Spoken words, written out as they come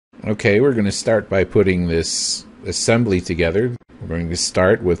Okay, we're going to start by putting this assembly together. We're going to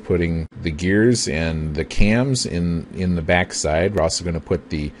start with putting the gears and the cams in the back side. We're also going to put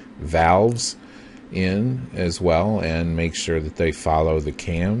the valves in as well and make sure that they follow the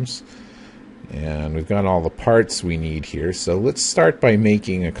cams. And we've got all the parts we need here. So let's start by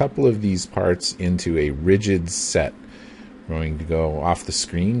making a couple of these parts into a rigid set. We're going to go off the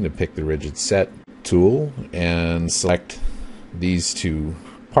screen to pick the rigid set tool and select these two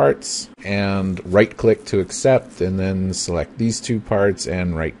parts and right click to accept, and then select these two parts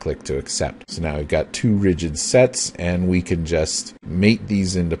and right click to accept. So now we've got two rigid sets and we can just mate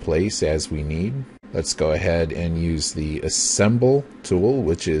these into place as we need. Let's go ahead and use the assemble tool,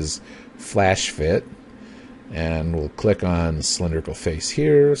 which is flash fit, and we'll click on cylindrical face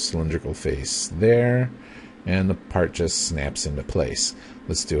here, cylindrical face there, and the part just snaps into place.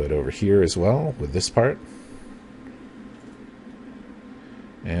 Let's do it over here as well with this part.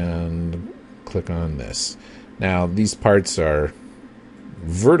 And click on this. Now these parts are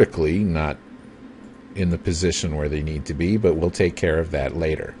vertically not in the position where they need to be, but we'll take care of that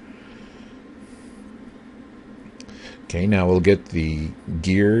later. Okay, now we'll get the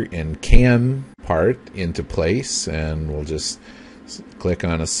gear and cam part into place, and we'll just click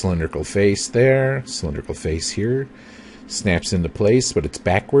on a cylindrical face there, cylindrical face here. Snaps into place, but it's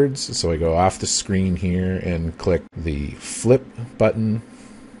backwards, so I go off the screen here and click the flip button,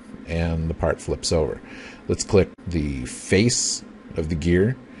 and the part flips over. Let's click the face of the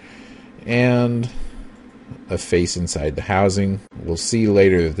gear and a face inside the housing. We'll see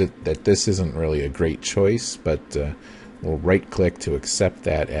later that this isn't really a great choice, but we'll right click to accept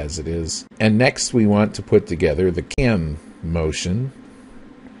that as it is. And next we want to put together the cam motion.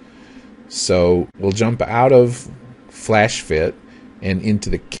 So we'll jump out of flash fit and into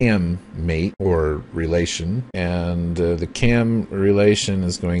the cam mate or relation, and the cam relation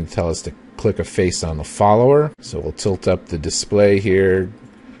is going to tell us to click a face on the follower. So we'll tilt up the display here,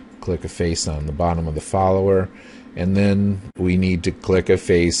 click a face on the bottom of the follower, and then we need to click a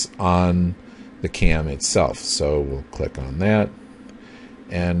face on the cam itself. So we'll click on that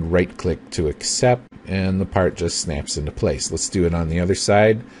and right click to accept, and the part just snaps into place. Let's do it on the other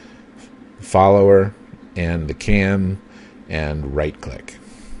side. Follower and the cam and right click.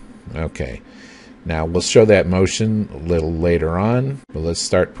 Okay, now we'll show that motion a little later on, but let's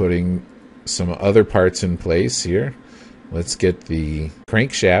start putting some other parts in place here. Let's get the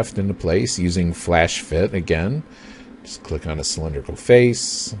crankshaft into place using flash fit again. Just click on a cylindrical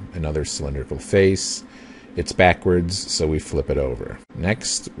face, another cylindrical face. It's backwards, so we flip it over.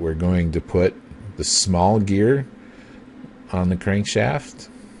 Next, we're going to put the small gear on the crankshaft,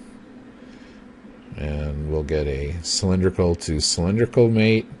 and we'll get a cylindrical to cylindrical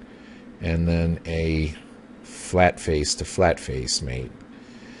mate, and then a flat face to flat face mate.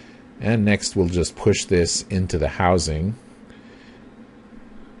 And next we'll just push this into the housing.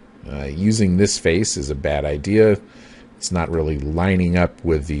 Using this face is a bad idea. It's not really lining up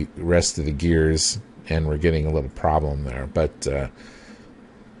with the rest of the gears, and we're getting a little problem there, but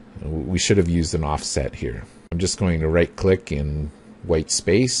we should have used an offset here. I'm just going to right click in white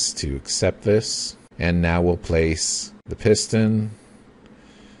space to accept this. And now we'll place the piston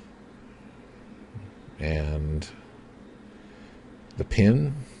and the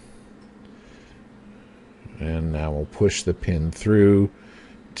pin. And now we'll push the pin through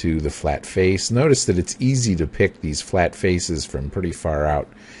to the flat face. Notice that it's easy to pick these flat faces from pretty far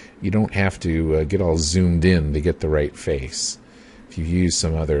out. You don't have to get all zoomed in to get the right face. If you use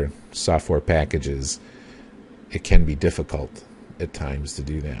some other software packages, it can be difficult at times to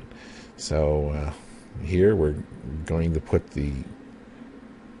do that. So here we're going to put the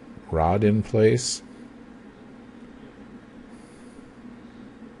rod in place.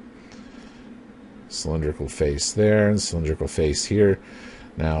 Cylindrical face there and cylindrical face here.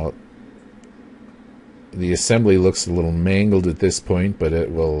 Now the assembly looks a little mangled at this point, but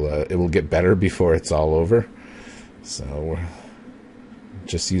it will get better before it's all over. So we're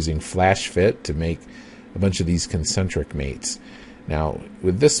just using flash fit to make a bunch of these concentric mates. Now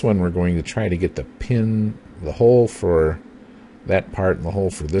with this one we're going to try to get the pin, the hole for that part and the hole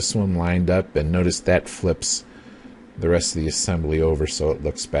for this one lined up, and notice that flips the rest of the assembly over so it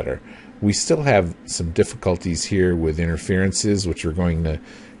looks better. We still have some difficulties here with interferences, which we're going to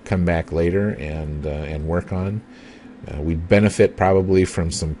come back later and work on. We'd benefit probably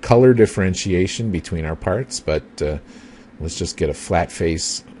from some color differentiation between our parts, but let's just get a flat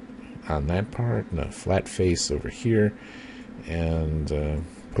face on that part and a flat face over here, and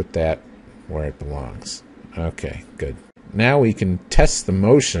put that where it belongs. Okay, good. Now we can test the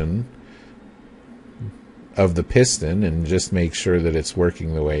motion of the piston and just make sure that it's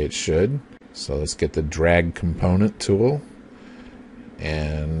working the way it should. So let's get the drag component tool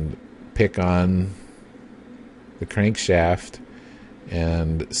and pick on the crankshaft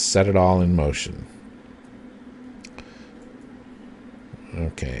and set it all in motion.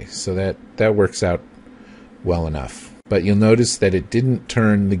 Okay, so that works out well enough. But you'll notice that it didn't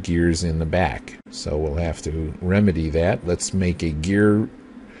turn the gears in the back. So we'll have to remedy that. Let's make a gear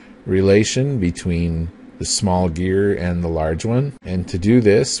relation between the small gear and the large one. And to do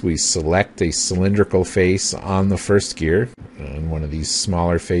this, we select a cylindrical face on the first gear. And one of these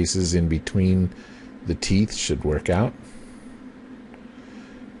smaller faces in between the teeth should work out.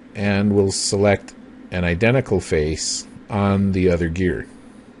 And we'll select an identical face on the other gear.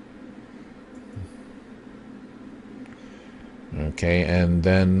 Okay, and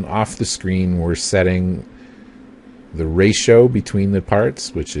then off the screen we're setting the ratio between the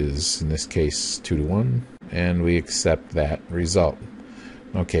parts, which is in this case 2:1, and we accept that result.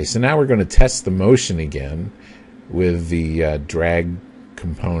 Okay, so now we're going to test the motion again with the drag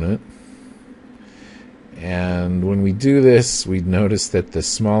component. And when we do this, we notice that the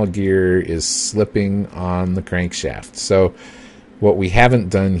small gear is slipping on the crankshaft. So what we haven't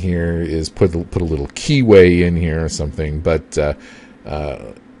done here is put a little keyway in here or something, but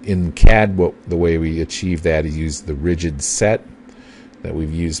in CAD, the way we achieve that is use the rigid set that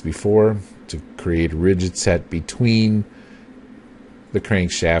we've used before to create a rigid set between the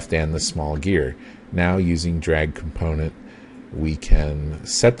crankshaft and the small gear. Now using drag component, we can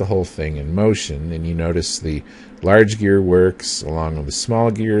set the whole thing in motion, and you notice the large gear works along with the small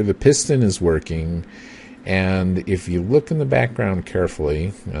gear. The piston is working, and if you look in the background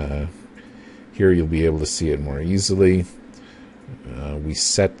carefully, here you'll be able to see it more easily. We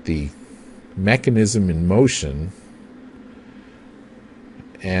set the mechanism in motion,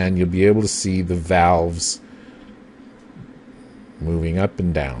 and you'll be able to see the valves moving up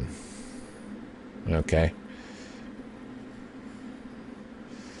and down. Okay.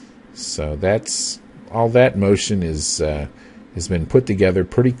 So that's all. That motion is has been put together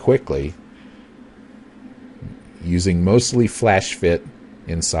pretty quickly using mostly flash fit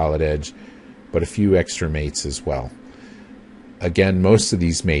in Solid Edge, but a few extra mates as well. Again, most of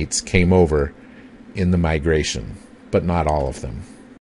these mates came over in the migration, but not all of them.